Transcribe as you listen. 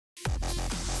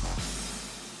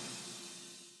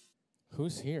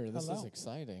Who's here? This Hello. is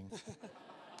exciting.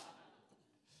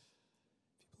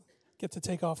 Get to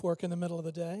take off work in the middle of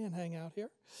the day and hang out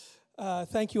here.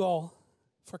 Thank you all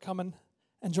for coming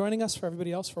and joining us, for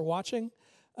everybody else for watching.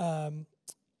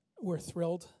 We're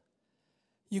thrilled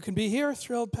you can be here,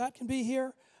 thrilled Pat can be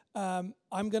here. I'm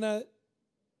going to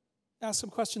ask some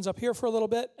questions up here for a little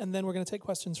bit, and then we're going to take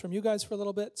questions from you guys for a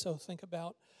little bit. So think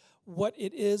about what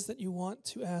it is that you want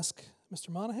to ask Mr.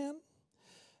 Monahan.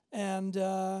 And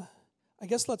I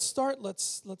guess let's start.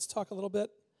 Let's talk a little bit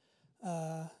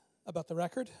about the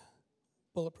record,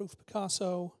 Bulletproof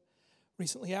Picasso,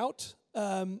 recently out.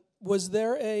 Was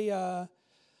there a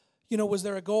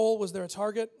goal? Was there a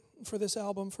target for this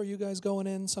album for you guys going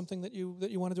in? Something that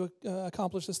you wanted to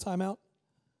accomplish this time out?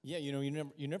 Yeah,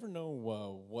 you never know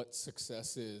what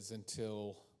success is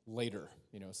until later.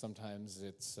 Sometimes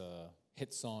it's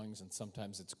hit songs and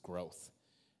sometimes it's growth.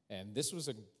 And this was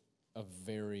a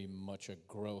very much a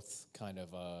growth kind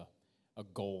of a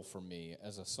goal for me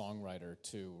as a songwriter,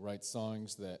 to write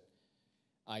songs that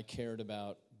I cared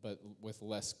about, but with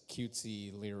less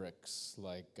cutesy lyrics.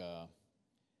 Like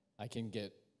I can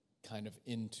get kind of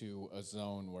into a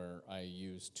zone where I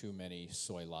use too many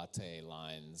soy latte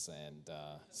lines, and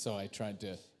so I tried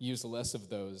to use less of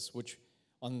those, which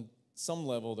on some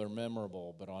level they're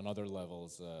memorable, but on other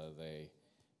levels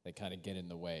they kind of get in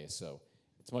the way. So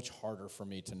it's much harder for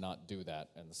me to not do that,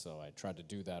 and so I tried to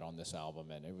do that on this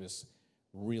album, and it was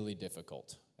really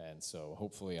difficult. And so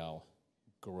hopefully I'll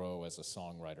grow as a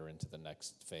songwriter into the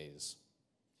next phase.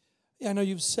 Yeah, I know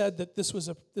you've said that this was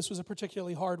a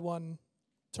particularly hard one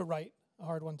to write, a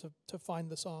hard one to find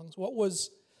the songs. What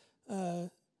was it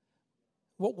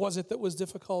that was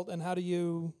difficult, and how do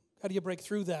you break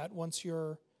through that once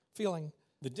you're feeling?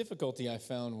 The difficulty I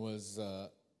found was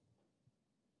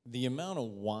the amount of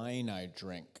wine I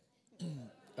drink.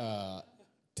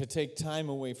 To take time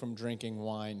away from drinking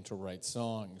wine to write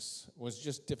songs was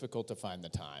just difficult to find the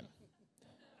time.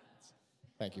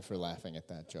 Thank you for laughing at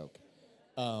that joke.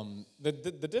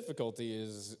 The difficulty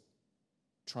is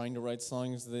trying to write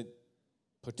songs that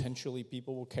potentially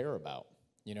people will care about.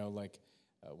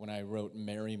 When I wrote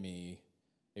Marry Me,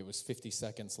 it was 50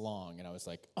 seconds long, and I was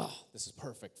like, oh, this is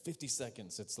perfect, 50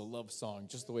 seconds, it's a love song,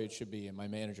 just the way it should be. And my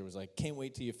manager was like, can't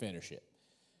wait till you finish it.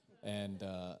 And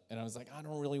I was like, I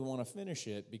don't really want to finish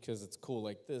it because it's cool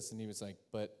like this. And he was like,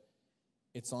 but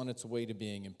it's on its way to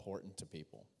being important to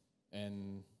people.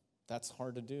 And that's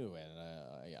hard to do,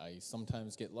 and I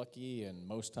sometimes get lucky, and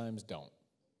most times don't.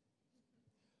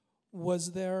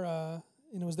 Was there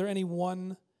any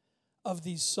one of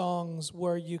these songs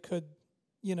where you could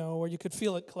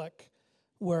feel it click,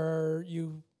 where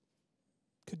you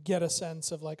could get a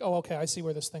sense of like, oh, okay, I see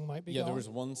where this thing might be going? There was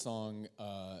one song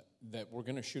that we're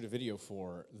going to shoot a video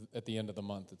for at the end of the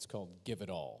month. It's called Give It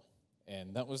All.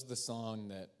 And that was the song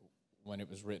that, when it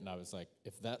was written, I was like,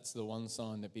 if that's the one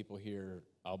song that people hear,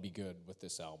 I'll be good with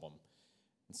this album.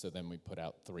 And so then we put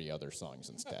out 3 other songs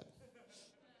instead.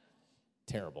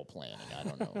 Terrible planning. I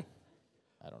don't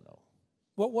know.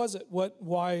 What was it? What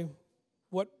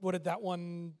did that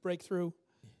one break through?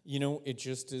 It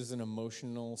just is an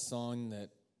emotional song that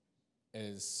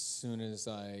as soon as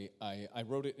I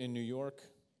wrote it in New York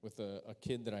with a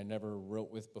kid that I never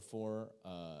wrote with before,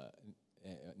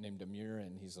 named Amir,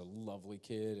 and he's a lovely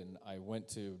kid. And I went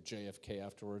to JFK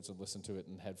afterwards and listened to it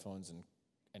in headphones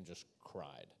and just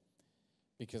cried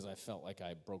because I felt like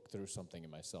I broke through something in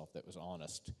myself that was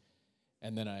honest.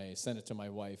 And then I sent it to my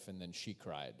wife, and then she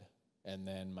cried. And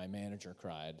then my manager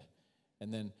cried.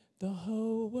 And then the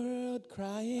whole world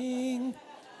crying.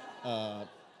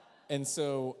 And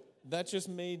so that just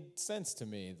made sense to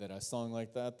me, that a song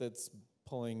like that that's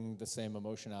pulling the same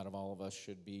emotion out of all of us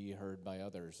should be heard by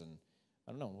others. And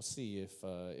I don't know, we'll see if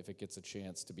it gets a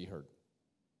chance to be heard.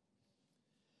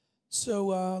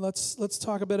 So let's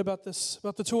talk a bit about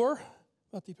the tour,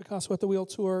 about the Picasso at the Wheel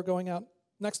tour going out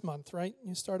next month, right?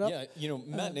 You start up? Yeah,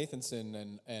 Matt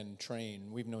Nathanson and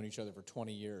Train, we've known each other for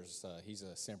 20 years. He's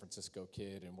a San Francisco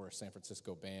kid, and we're a San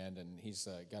Francisco band, and he's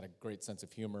got a great sense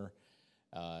of humor,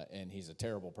 and he's a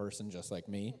terrible person, just like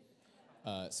me.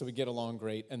 So we get along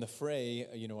great. And the Fray,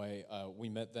 we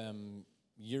met them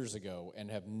years ago and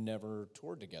have never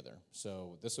toured together.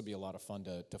 So this will be a lot of fun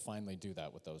to finally do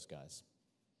that with those guys.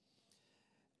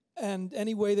 And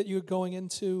any way that you're going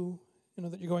into,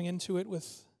 it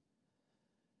with,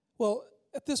 well,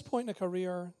 at this point in a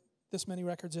career, this many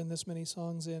records in, this many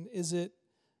songs in, is it,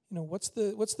 what's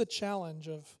the challenge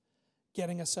of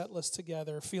getting a set list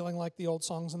together, feeling like the old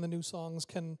songs and the new songs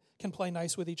can play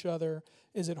nice with each other?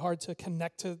 Is it hard to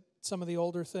connect to some of the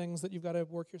older things that you've got to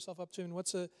work yourself up to? And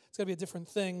it's got to be a different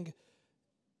thing,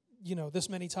 this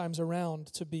many times around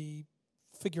to be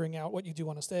figuring out what you do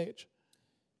on a stage?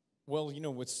 Well,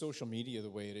 with social media the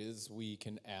way it is, we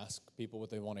can ask people what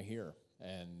they want to hear,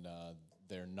 and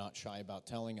they're not shy about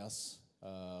telling us,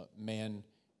 man,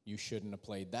 you shouldn't have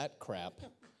played that crap.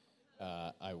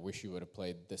 I wish you would have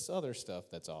played this other stuff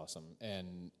that's awesome.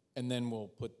 And then we'll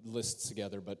put lists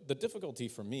together. But the difficulty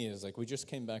for me is, like, we just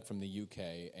came back from the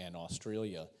UK and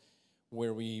Australia,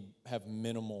 where we have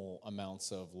minimal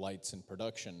amounts of lights in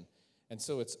production. And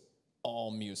so it's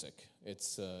all music.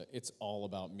 It's all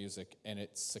about music, and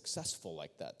it's successful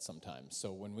like that sometimes.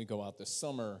 So when we go out this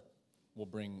summer, we'll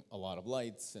bring a lot of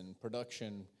lights and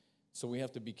production. So we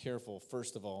have to be careful,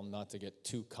 first of all, not to get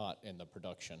too caught in the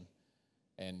production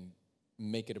and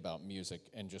make it about music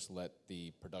and just let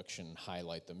the production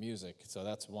highlight the music. So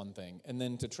that's one thing. And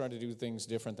then to try to do things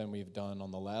different than we've done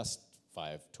on the last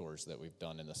 5 tours that we've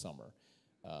done in the summer.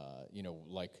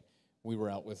 Like we were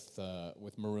out with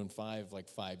Maroon 5 like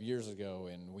 5 years ago,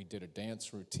 and we did a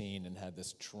dance routine and had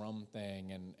this drum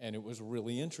thing, and it was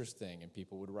really interesting, and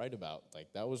people would write about,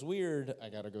 like, that was weird, I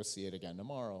got to go see it again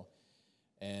tomorrow.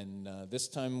 And this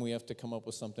time we have to come up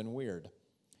with something weird.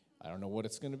 I don't know what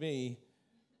it's going to be,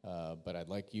 but I'd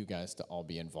like you guys to all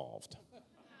be involved.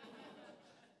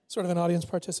 Sort of an audience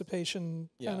participation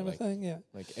kind of a thing, yeah.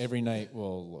 Like every night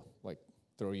we'll like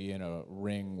throw you in a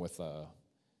ring with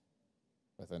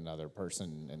another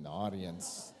person in the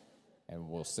audience, and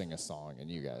we'll sing a song, and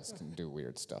you guys can do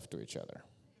weird stuff to each other.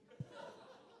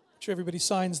 Sure, everybody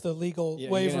signs the legal waivers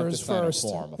you're gonna have to sign first. a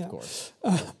form, of course.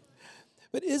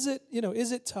 But is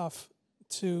it tough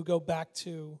to go back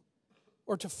to,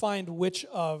 or to find which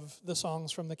of the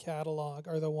songs from the catalog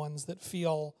are the ones that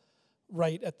feel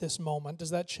right at this moment? Does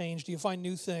that change? Do you find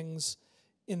new things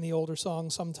in the older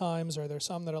songs sometimes? Or are there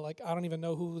some that are like, I don't even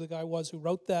know who the guy was who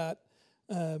wrote that?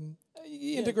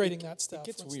 Integrating that stuff.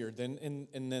 It gets weird. And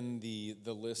then the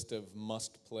list of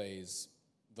must plays,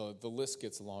 the list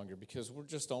gets longer, because we're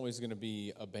just always going to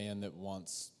be a band that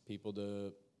wants people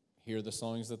to hear the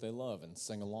songs that they love and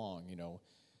sing along.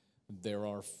 There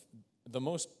are the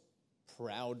most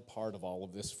proud part of all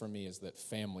of this for me is that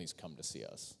families come to see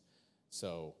us.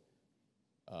 So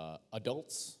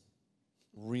adults,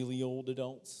 really old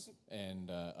adults,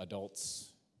 and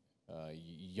adults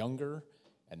younger,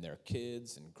 and their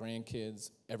kids and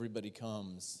grandkids, everybody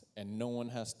comes, and no one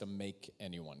has to make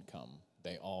anyone come.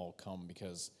 They all come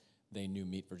because they knew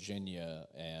Meet Virginia,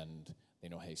 and they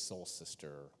know Hey Soul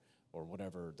Sister, or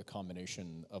whatever the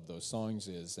combination of those songs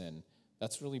is, and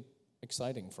that's really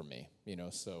exciting for me,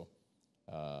 so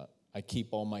I keep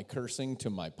all my cursing to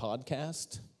my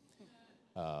podcast,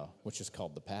 which is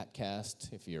called the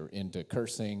Patcast. If you're into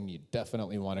cursing, you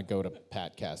definitely want to go to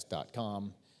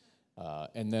patcast.com.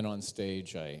 And then on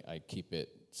stage, I keep it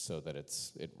so that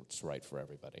it's right for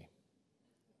everybody.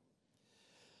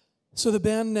 So the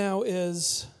band now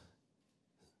is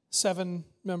 7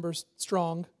 members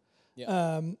strong.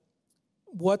 Yeah.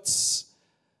 Which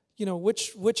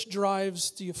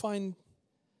drives do you find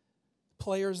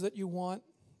players that you want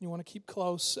to keep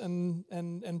close and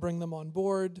bring them on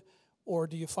board, or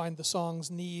do you find the songs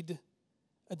need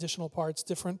additional parts,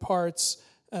 different parts,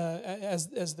 as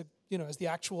the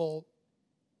actual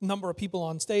number of people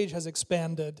on stage has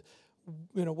expanded?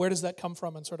 Where does that come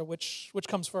from, and sort of which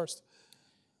comes first?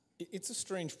 It's a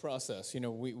strange process.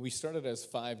 We started as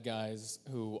 5 guys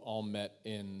who all met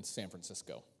in San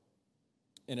Francisco.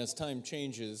 And as time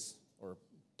changes, or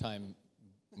time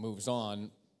moves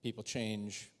on, people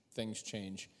change, things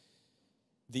change.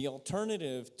 The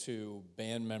alternative to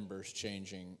band members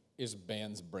changing is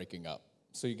bands breaking up.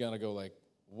 So you got to go like,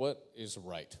 what is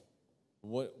right?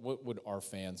 What would our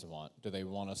fans want? Do they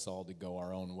want us all to go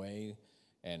our own way,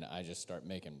 and I just start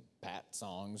making Pat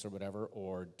songs or whatever?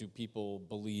 Or do people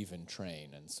believe in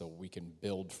Train, and so we can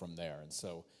build from there? And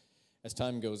so as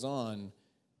time goes on,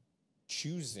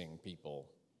 choosing people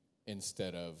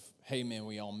instead of, hey, man,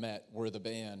 we all met, we're the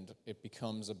band, it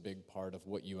becomes a big part of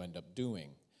what you end up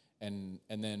doing. And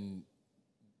then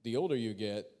the older you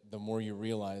get, the more you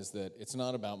realize that it's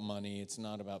not about money, it's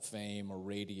not about fame or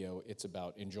radio, it's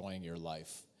about enjoying your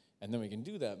life. And then we can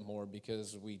do that more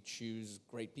because we choose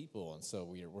great people. And so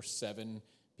we're 7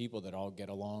 people that all get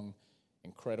along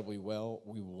incredibly well.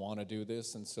 We want to do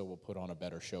this, and so we'll put on a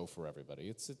better show for everybody.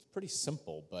 It's pretty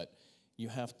simple, but you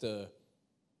have to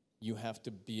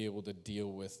be able to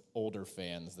deal with older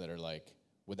fans that are like,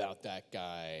 without that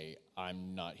guy,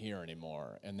 I'm not here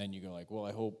anymore. And then you go like, well,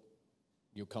 I hope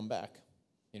you'll come back.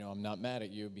 I'm not mad at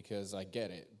you because I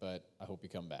get it, but I hope you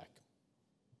come back.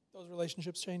 Those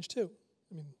relationships change too.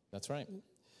 That's right.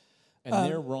 And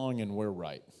they're wrong and we're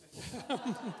right.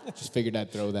 Just figured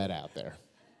I'd throw that out there.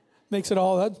 That makes it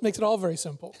all very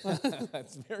simple.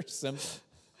 That's very simple.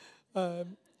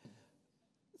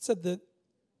 Said that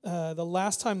the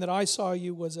last time that I saw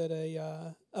you was at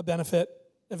a benefit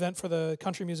event for the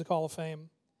Country Music Hall of Fame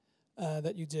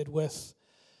that you did with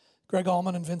Greg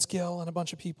Allman and Vince Gill and a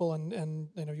bunch of people, and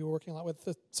you were working a lot with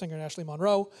the singer Ashley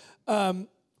Monroe.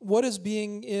 What is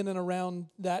being in and around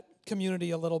that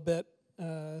community a little bit?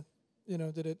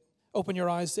 Did it open your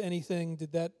eyes to anything?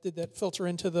 Did that filter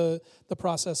into the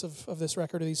process of this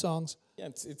record, of these songs? Yeah,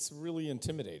 it's really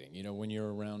intimidating. When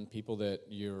you're around people that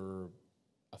you're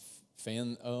a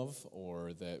fan of,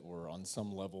 or that were on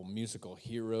some level musical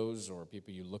heroes, or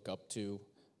people you look up to,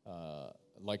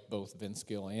 like both Vince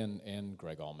Gill and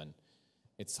Greg Allman.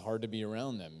 It's hard to be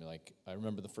around them. Like, I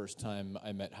remember the first time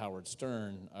I met Howard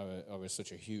Stern, I was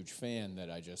such a huge fan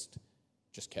that I just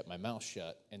kept my mouth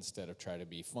shut instead of try to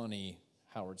be funny,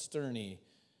 Howard Stern-y.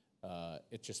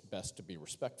 It's just best to be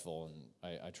respectful,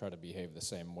 and I try to behave the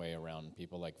same way around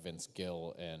people like Vince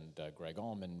Gill and Greg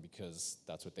Allman, because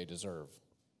that's what they deserve.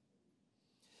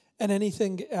 And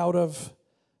anything out of,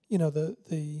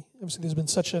 the obviously there's been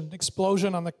such an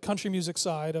explosion on the country music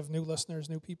side of new listeners,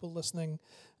 new people listening.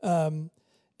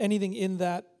 Anything in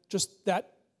that, just that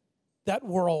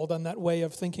world and that way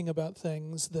of thinking about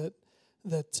things that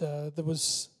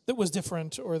was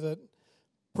different, or that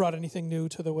brought anything new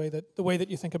to the way that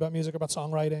you think about music, about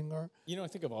songwriting? Or I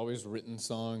think I've always written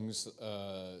songs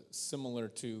similar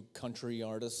to country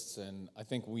artists, and I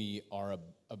think we are a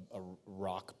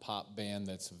rock pop band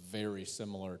that's very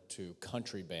similar to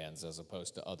country bands as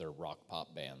opposed to other rock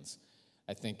pop bands.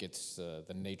 I think it's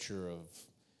the nature of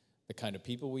the kind of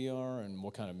people we are and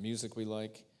what kind of music we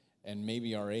like, and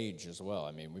maybe our age as well.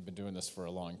 I mean, we've been doing this for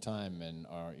a long time, and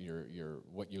your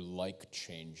what you like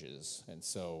changes. And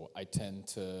so I tend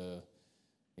to,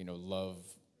 love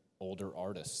older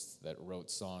artists that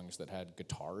wrote songs that had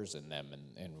guitars in them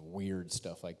and weird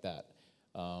stuff like that.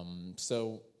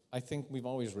 So I think we've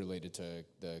always related to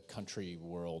the country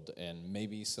world, and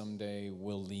maybe someday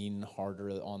we'll lean harder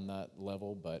on that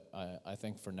level, but I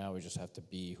think for now we just have to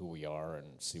be who we are and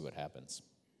see what happens.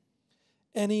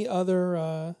 Any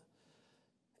other...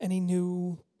 Any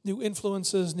new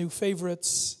influences, new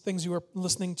favorites, things you were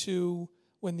listening to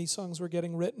when these songs were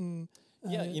getting written?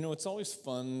 Yeah, it's always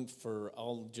fun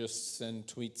I'll just send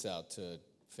tweets out to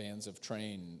fans of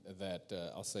Train that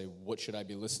I'll say, what should I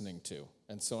be listening to?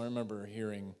 And so I remember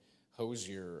hearing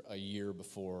Hozier a year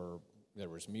before there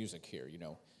was music here,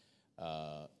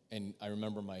 and I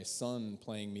remember my son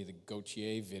playing me the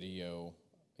Gautier video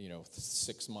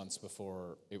 6 months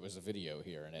before it was a video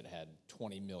here, and it had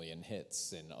 20 million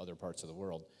hits in other parts of the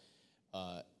world.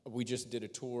 We just did a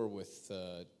tour with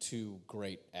two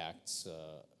great acts,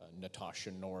 Natasha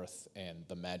North and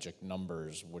The Magic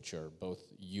Numbers, which are both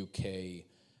UK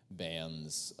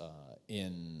bands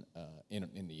in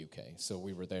the UK. So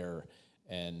we were there,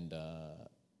 and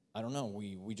I don't know.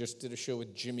 We just did a show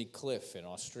with Jimmy Cliff in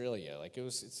Australia.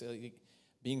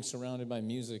 Being surrounded by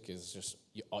music is just,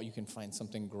 you can find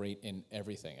something great in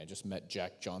everything. I just met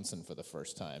Jack Johnson for the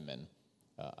first time, and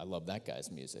I love that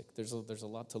guy's music. There's a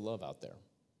lot to love out there.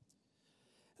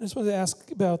 I just wanted to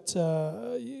ask about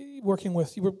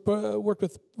worked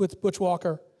with Butch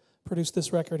Walker, produced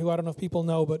this record, who I don't know if people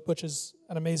know, but Butch is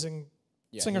an amazing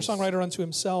singer-songwriter unto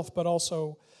himself, but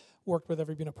also worked with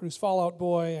produced Fall Out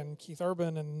Boy and Keith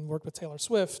Urban, and worked with Taylor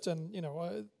Swift, and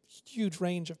a huge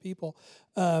range of people.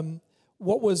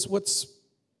 What's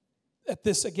at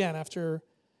this, again, after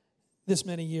this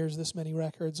many years, this many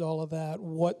records, all of that,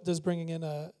 what does bringing in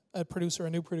a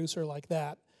new producer like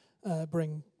that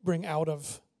bring out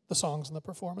of the songs and the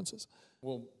performances?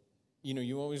 Well,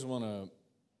 you always want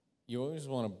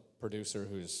a producer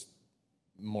who's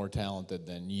more talented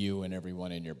than you and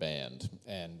everyone in your band,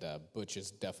 and Butch is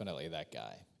definitely that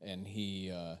guy. And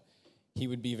he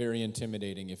would be very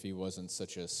intimidating if he wasn't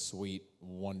such a sweet,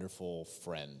 wonderful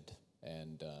friend.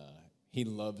 And he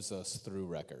loves us through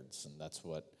records, and that's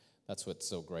what's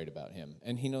so great about him.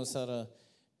 And he knows how to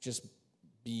just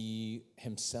be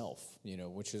himself,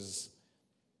 which is,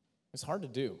 it's hard to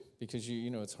do, because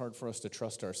it's hard for us to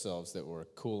trust ourselves that we're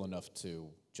cool enough to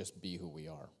just be who we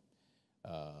are.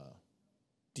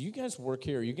 Do you guys work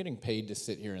here? Are you getting paid to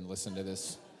sit here and listen to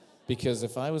this? Because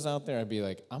if I was out there, I'd be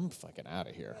like, I'm fucking out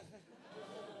of here.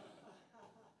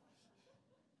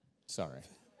 Sorry.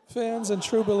 Fans and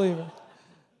true believer.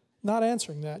 Not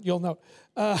answering that, you'll note.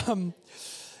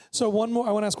 So I want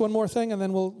to ask one more thing, and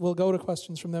then we'll go to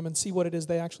questions from them and see what it is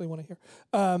they actually want to hear.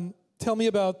 Tell me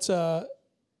about,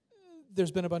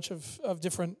 there's been a bunch of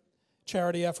different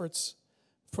charity efforts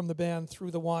from the band,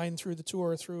 through the wine, through the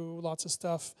tour, through lots of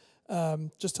stuff.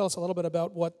 Just tell us a little bit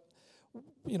about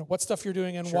what stuff you're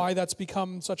doing and Sure. why that's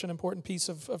become such an important piece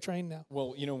of Train now.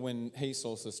 Well, when Hey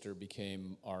Soul Sister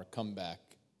became our comeback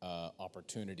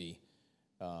opportunity,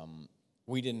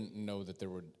 we didn't know that there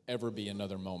would ever be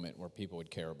another moment where people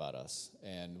would care about us.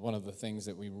 And one of the things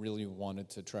that we really wanted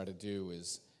to try to do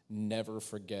is never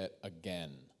forget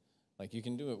again. Like, you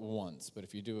can do it once, but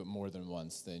if you do it more than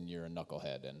once, then you're a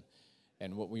knucklehead.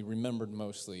 And what we remembered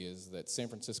mostly is that San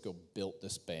Francisco built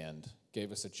this band,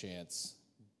 gave us a chance,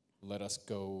 let us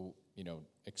go,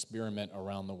 experiment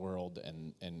around the world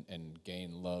and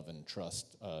gain love and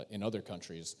trust in other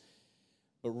countries.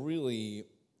 But really,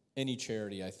 any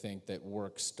charity, I think, that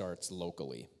works starts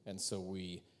locally. And so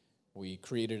we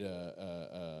created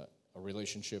a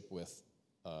relationship with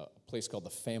a place called the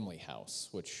Family House,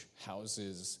 which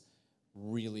houses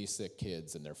really sick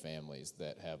kids and their families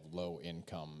that have low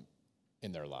income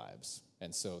in their lives.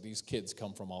 And so these kids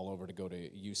come from all over to go to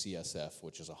UCSF,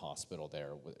 which is a hospital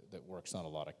there that works on a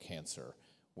lot of cancer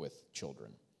with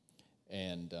children.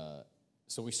 And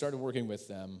so we started working with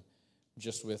them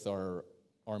just with our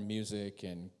music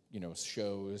and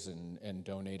shows and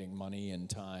donating money and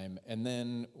time. And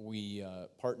then we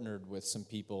partnered with some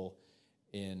people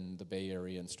in the Bay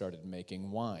Area and started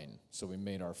making wine. So we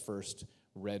made our first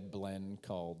red blend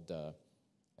called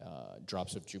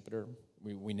Drops of Jupiter.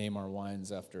 We name our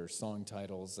wines after song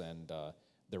titles, and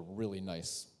they're really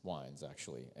nice wines,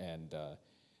 actually. And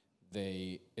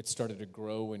it started to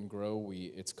grow and grow.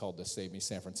 It's called the Save Me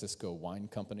San Francisco Wine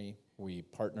Company. We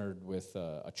partnered with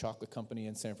a chocolate company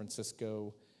in San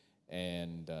Francisco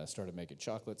and started making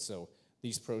chocolate. So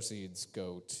these proceeds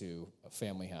go to a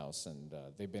family house, and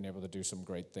they've been able to do some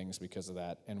great things because of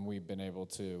that. And we've been able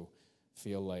to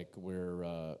feel like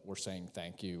we're saying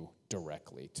thank you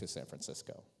directly to San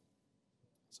Francisco.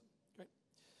 Great.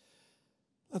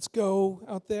 Let's go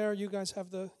out there. You guys have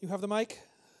the mic.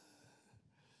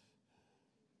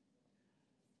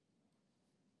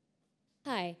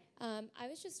 Hi. I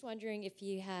was just wondering if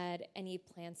you had any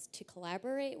plans to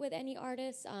collaborate with any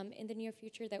artists in the near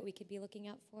future that we could be looking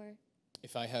out for.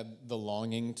 If I had the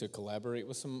longing to collaborate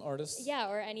with some artists? Yeah,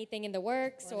 or anything in the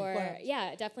works, or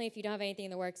yeah, definitely if you don't have anything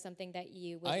in the works, something that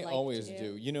you would like to do. I always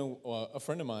do. A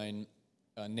friend of mine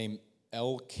named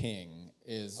Elle King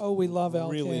is we love Elle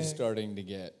really King. starting to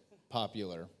get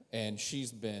popular. And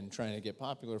she's been trying to get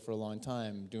popular for a long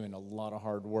time, doing a lot of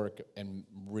hard work and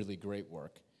really great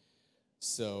work.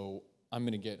 So I'm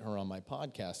going to get her on my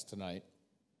podcast tonight.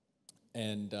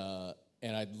 And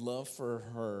I'd love for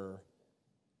her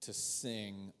to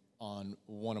sing on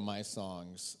one of my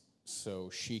songs so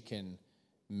she can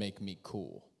make me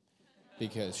cool,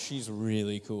 because she's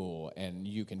really cool, and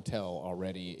you can tell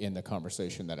already in the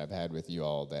conversation that I've had with you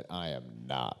all that I am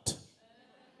not.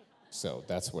 So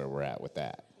that's where we're at with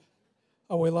that.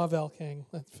 Oh, we love Elle King.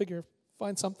 I figure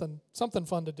find something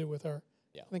fun to do with her.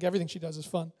 Yeah. I think everything she does is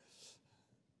fun.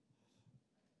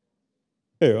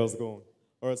 Hey, how's it going?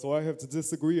 All right, so I have to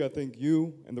disagree. I think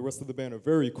you and the rest of the band are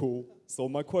very cool. So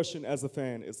my question as a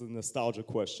fan is a nostalgia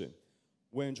question.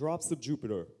 When Drops of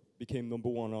Jupiter became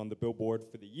 #1 on the Billboard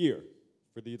for the year,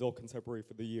 for the adult contemporary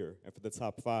for the year, and for the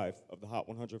top 5 of the Hot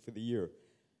 100 for the year,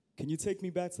 can you take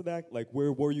me back to that? Like,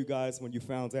 where were you guys when you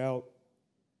found out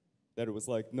that it was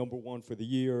like #1 for the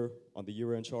year on the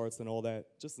year-end charts and all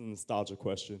that? Just a nostalgia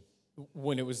question.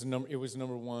 When it was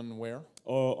number one where?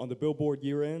 On the Billboard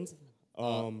year-end.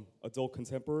 Adult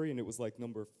contemporary, and it was like #4,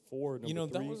 #3 for the year.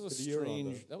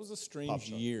 That was a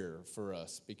strange year for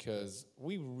us, because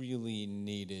we really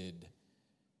needed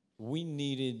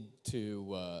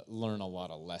to learn a lot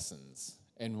of lessons,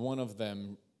 and one of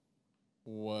them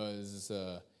was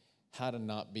how to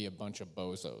not be a bunch of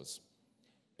bozos.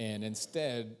 And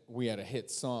instead, we had a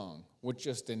hit song, which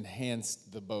just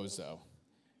enhanced the bozo.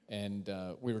 And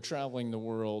we were traveling the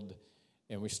world,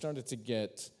 and we started to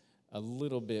get a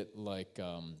little bit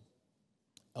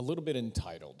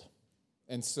entitled.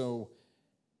 And so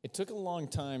it took a long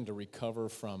time to recover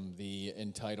from the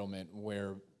entitlement,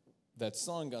 where that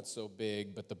song got so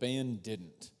big, but the band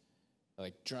didn't.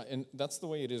 And that's the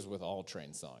way it is with all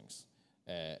Train songs,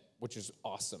 which is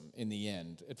awesome in the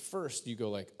end. At first, you go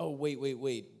like, oh,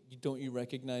 wait, don't you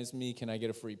recognize me? Can I get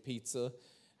a free pizza?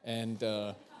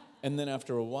 And then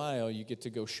after a while, you get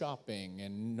to go shopping,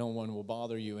 and no one will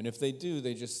bother you. And if they do,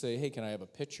 they just say, hey, can I have a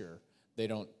picture? They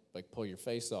don't, pull your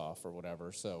face off or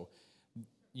whatever. So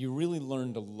you really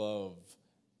learn to love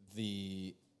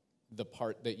the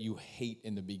part that you hate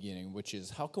in the beginning, which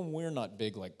is, how come we're not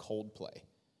big like Coldplay?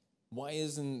 Why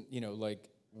isn't,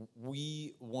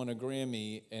 we won a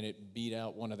Grammy, and it beat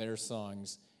out one of their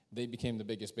songs. They became the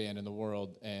biggest band in the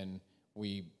world, and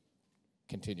we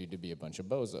continued to be a bunch of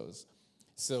bozos.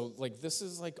 So like this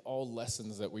is like all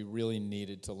lessons that we really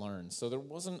needed to learn. So there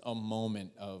wasn't a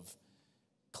moment of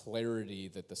clarity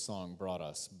that the song brought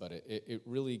us, but it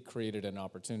really created an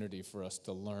opportunity for us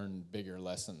to learn bigger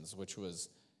lessons, which was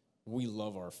we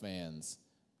love our fans,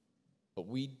 but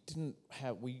we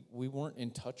weren't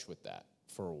in touch with that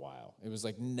for a while. It was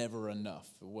like never enough.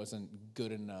 It wasn't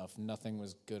good enough. Nothing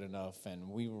was good enough, and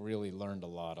we really learned a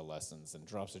lot of lessons. And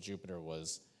Drops of Jupiter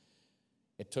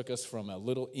it took us from a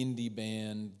little indie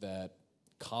band that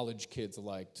college kids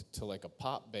liked to like a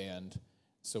pop band.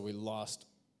 So we lost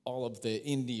all of the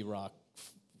indie rock,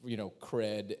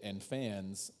 cred and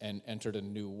fans, and entered a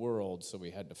new world. So we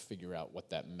had to figure out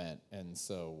what that meant. And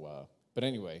so, but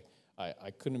anyway, I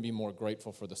couldn't be more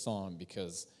grateful for the song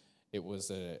because it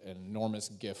was an enormous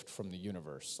gift from the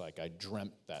universe. Like I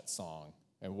dreamt that song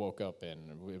and woke up and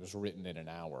it was written in an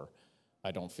hour.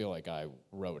 I don't feel like I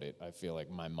wrote it. I feel like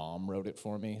my mom wrote it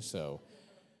for me. So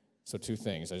two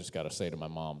things I just got to say to my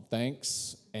mom.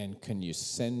 Thanks, and can you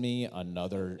send me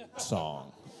another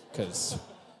song? Because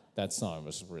that song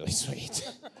was really sweet.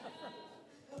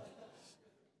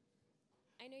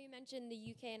 I know you mentioned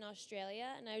the UK and Australia,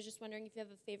 and I was just wondering if you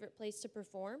have a favorite place to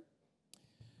perform?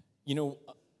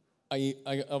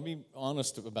 I'll be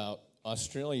honest about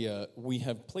Australia. We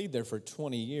have played there for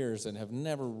 20 years and have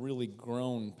never really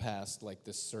grown past like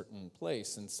this certain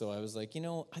place. And so I was like,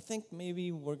 I think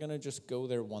maybe we're going to just go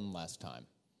there one last time.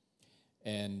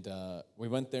 And we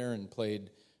went there and played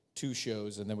 2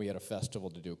 shows, and then we had a festival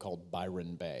to do called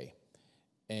Byron Bay.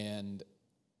 And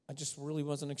I just really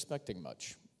wasn't expecting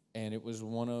much. And it was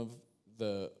one of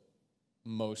the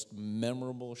most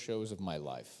memorable shows of my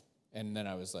life. And then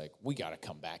I was like, we got to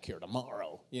come back here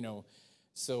tomorrow,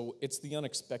 So it's the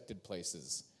unexpected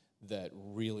places that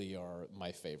really are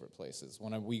my favorite places.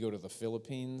 When we go to the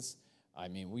Philippines,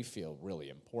 we feel really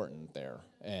important there,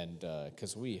 and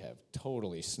because we have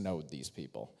totally snowed these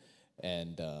people.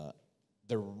 And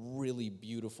they're really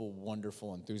beautiful,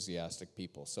 wonderful, enthusiastic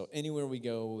people. So anywhere we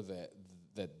go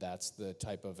that's the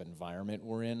type of environment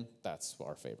we're in, that's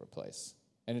our favorite place.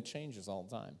 And it changes all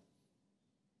the time.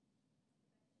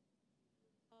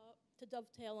 To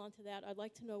dovetail onto that, I'd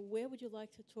like to know, where would you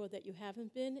like to tour that you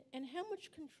haven't been, and how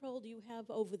much control do you have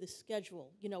over the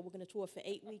schedule? We're going to tour for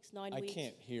 8 weeks, 9 weeks. I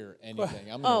can't hear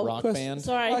anything. I'm in a rock band.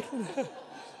 Sorry.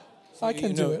 I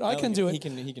can do it. I can do it. He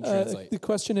can translate. The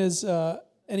question is,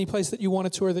 any place that you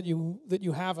want to tour that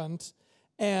you haven't,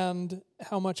 and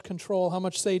how much control, how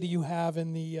much say do you have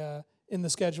in the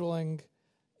scheduling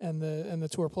and the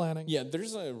tour planning? Yeah,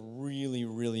 there's a really,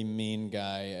 really mean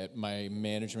guy at my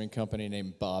management company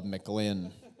named Bob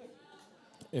McLinn.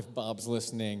 If Bob's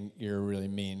listening, you're a really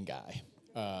mean guy.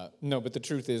 No, but the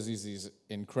truth is he's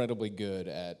incredibly good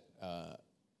at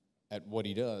what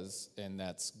he does, and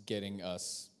that's getting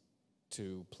us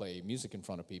to play music in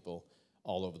front of people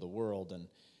all over the world. And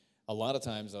a lot of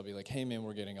times I'll be like, hey, man,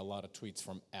 we're getting a lot of tweets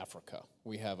from Africa.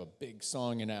 We have a big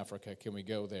song in Africa. Can we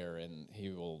go there? And he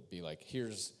will be like,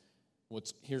 here's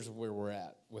where we're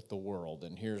at with the world,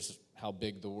 and here's how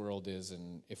big the world is.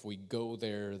 And if we go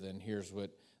there, then here's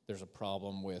what there's a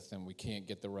problem with, and we can't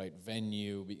get the right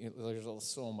venue. There's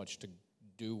so much to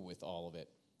do with all of it.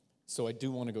 So I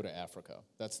do want to go to Africa.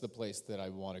 That's the place that I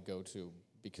want to go to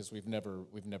because we've never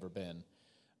been.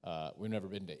 We've never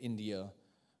been to India.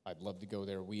 I'd love to go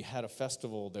there. We had a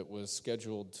festival that was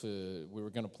scheduled we were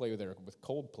going to play there with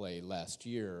Coldplay last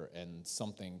year, and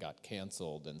something got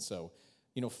canceled. And so,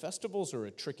 festivals are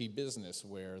a tricky business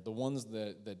where the ones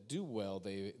that do well,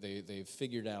 they've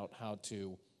figured out how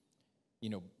to,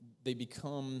 they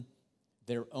become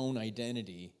their own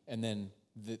identity, and then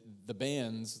the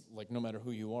bands, like no matter who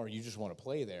you are, you just want to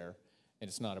play there, and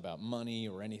it's not about money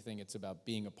or anything. It's about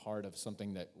being a part of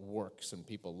something that works and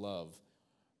people love.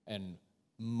 And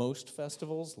most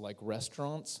festivals, like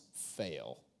restaurants,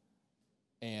 fail.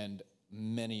 And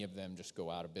many of them just go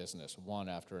out of business, one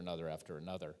after another after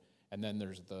another. And then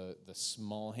there's the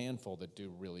small handful that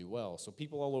do really well. So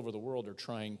people all over the world are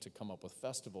trying to come up with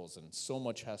festivals, and so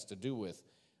much has to do with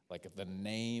like the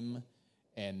name,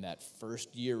 and that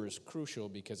first year is crucial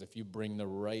because if you bring the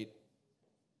right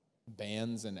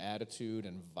bands and attitude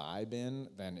and vibe in,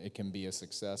 then it can be a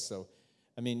success. So,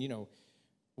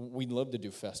 we'd love to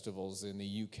do festivals in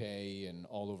the UK and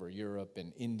all over Europe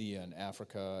and India and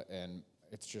Africa, and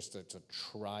it's a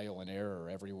trial and error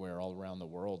everywhere all around the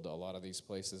world. A lot of these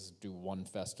places do one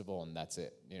festival and that's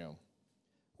it,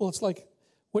 Well, it's like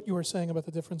what you were saying about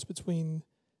the difference between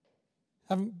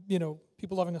having,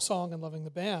 people loving a song and loving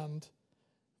the band.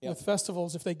 Yep. With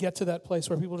festivals, if they get to that place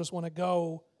where people just want to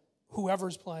go,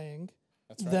 whoever's playing,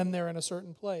 that's right. Then they're in a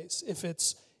certain place. If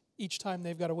it's each time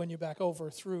they've got to win you back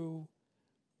over through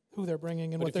who they're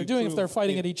bringing and But what if they're you doing. If prove- they're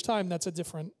fighting if- it each time, that's a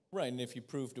different. Right, and if you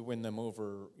prove to win them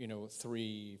over,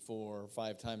 3, 4,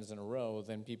 5 times in a row,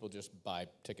 then people just buy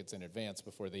tickets in advance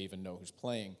before they even know who's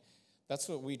playing. That's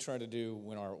what we try to do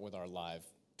with our live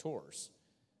tours.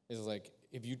 Is like,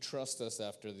 if you trust us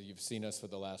after you've seen us for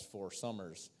the last 4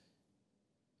 summers,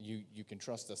 you can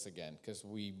trust us again, because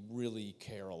we really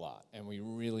care a lot, and we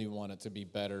really want it to be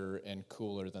better and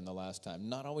cooler than the last time.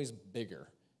 Not always bigger,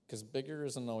 because bigger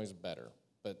isn't always better,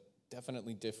 but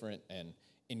definitely different and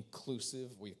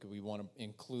inclusive. We want to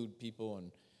include people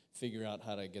and figure out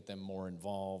how to get them more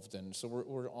involved, and so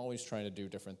we're always trying to do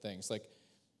different things. Like,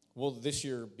 well, this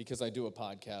year, because I do a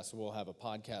podcast, we'll have a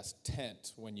podcast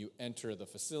tent when you enter the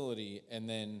facility, and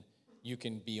then you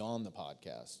can be on the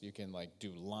podcast. You can like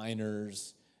do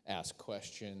liners, ask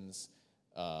questions,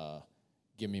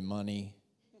 give me money.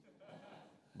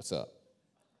 What's up?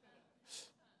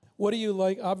 What do you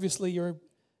like? Obviously, you're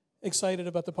excited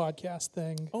about the podcast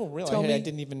thing. Oh, really? Tell me, I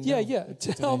didn't even know. Yeah.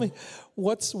 Tell me,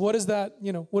 what is that?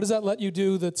 What does that let you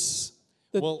do? That's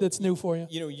new for you.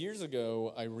 Years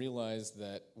ago, I realized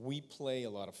that we play a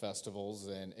lot of festivals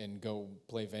and go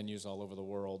play venues all over the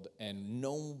world, and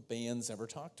no bands ever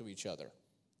talk to each other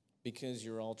because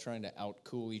you're all trying to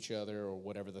outcool each other or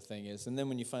whatever the thing is. And then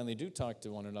when you finally do talk to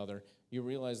one another, you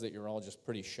realize that you're all just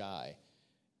pretty shy.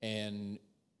 And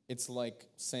it's like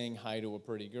saying hi to a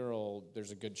pretty girl.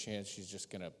 There's a good chance she's just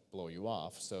going to blow you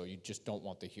off, so you just don't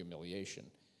want the humiliation.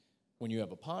 When you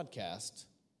have a podcast,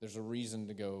 there's a reason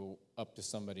to go up to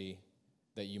somebody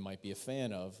that you might be a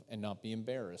fan of and not be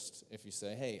embarrassed. If you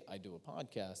say, hey, I do a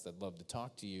podcast, I'd love to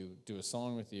talk to you, do a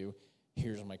song with you,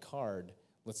 here's my card,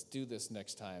 let's do this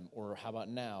next time, or how about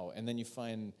now? And then you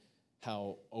find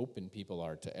how open people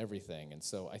are to everything. And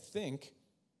so I think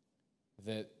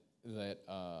that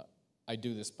I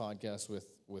do this podcast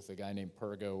with a guy named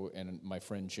Pergo and my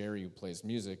friend Jerry, who plays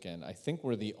music, and I think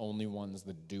we're the only ones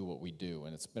that do what we do.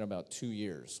 And it's been about 2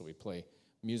 years, so we play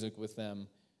music with them,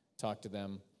 talk to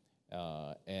them,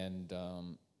 and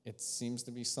it seems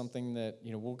to be something that,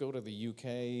 we'll go to the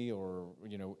UK or,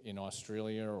 in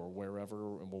Australia or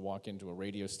wherever, and we'll walk into a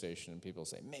radio station and people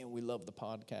say, man, we love the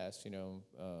podcast,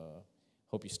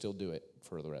 hope you still do it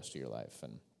for the rest of your life.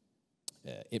 And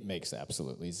it makes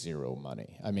absolutely zero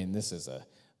money. I mean, this is a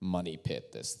money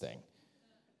pit, this thing.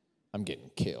 I'm getting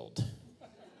killed.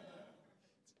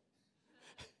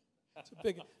 It's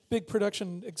a big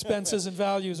production expenses and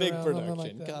values Big around production.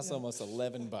 something like that. Costs almost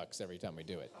 $11 every time we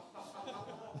do it.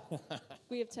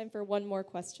 We have time for one more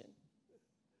question.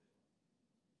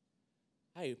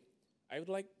 Hi, I would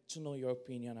like to know your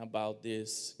opinion about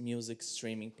these music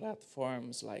streaming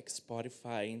platforms like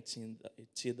Spotify and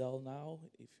Tidal now,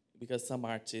 because some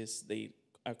artists, they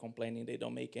are complaining they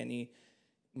don't make any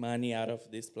money out of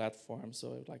this platform.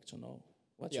 So I would like to know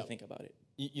what you think about it.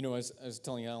 As I was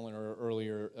telling Alan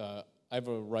earlier, I have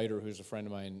a writer who's a friend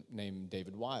of mine named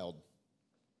David Wild,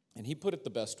 and he put it the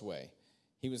best way.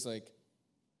 He was like,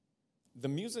 the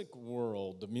music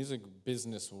world, the music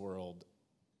business world,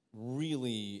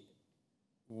 really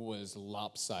was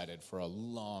lopsided for a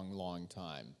long, long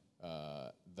time.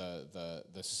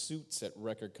 The suits at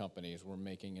record companies were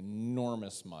making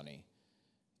enormous money,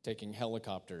 taking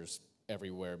helicopters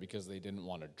everywhere because they didn't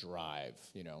want to drive,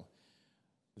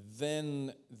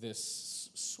 Then this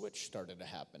switch started to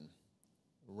happen.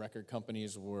 Record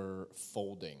companies were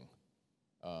folding.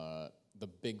 The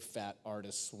big fat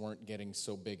artists weren't getting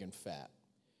so big and fat.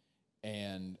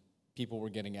 And people were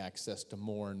getting access to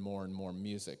more and more and more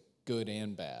music, good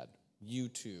and bad.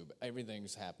 YouTube,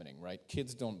 everything's happening, right?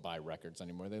 Kids don't buy records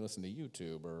anymore. They listen to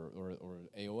YouTube or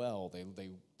AOL.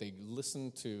 They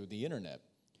listen to the internet.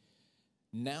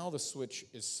 Now the switch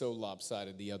is so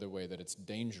lopsided the other way that it's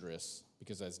dangerous,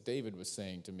 because as David was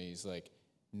saying to me, he's like,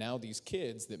 now these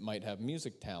kids that might have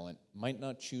music talent might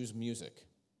not choose music,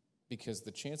 because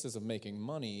the chances of making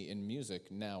money in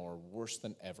music now are worse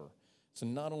than ever. So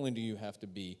not only do you have to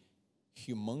be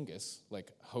humongous,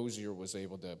 like Hozier was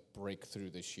able to break through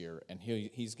this year, and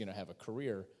he's going to have a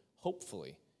career,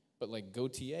 hopefully. But like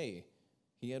Gautier,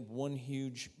 he had one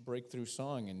huge breakthrough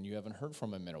song, and you haven't heard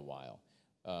from him in a while.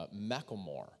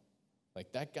 Macklemore,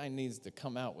 like that guy needs to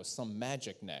come out with some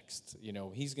magic next.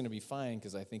 He's going to be fine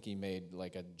because I think he made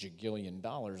like $1 jigillion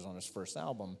on his first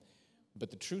album.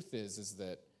 But the truth is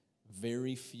that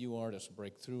very few artists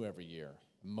break through every year.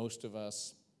 Most of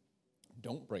us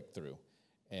don't break through.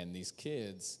 And these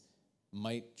kids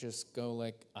might just go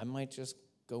like, I might just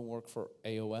go work for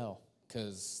AOL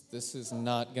because this is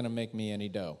not going to make me any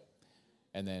dough.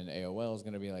 And then AOL is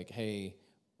going to be like, hey,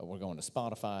 we're going to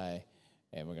Spotify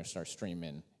and we're going to start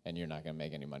streaming and you're not going to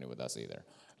make any money with us either.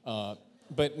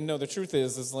 But no, the truth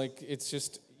is like, it's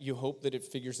just, you hope that it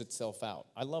figures itself out.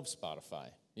 I love Spotify.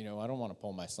 You know, I don't want to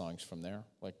pull my songs from there.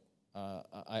 Like,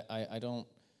 I don't,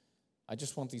 I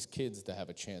just want these kids to have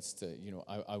a chance to, you know,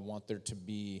 I want there to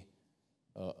be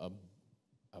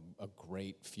a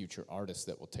great future artist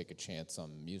that will take a chance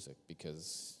on music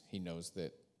because he knows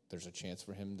that there's a chance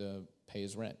for him to pay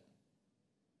his rent.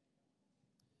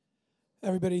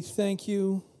 Everybody, thank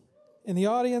you in the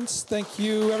audience. Thank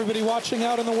you, everybody watching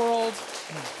out in the world.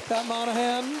 Pat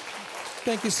Monahan,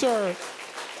 thank you, sir.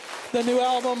 The new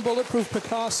album, Bulletproof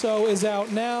Picasso, is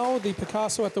out now. The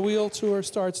Picasso at the Wheel tour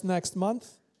starts next month.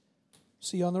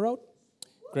 See you on the road.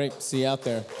 Great. See you out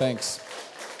there. Thanks.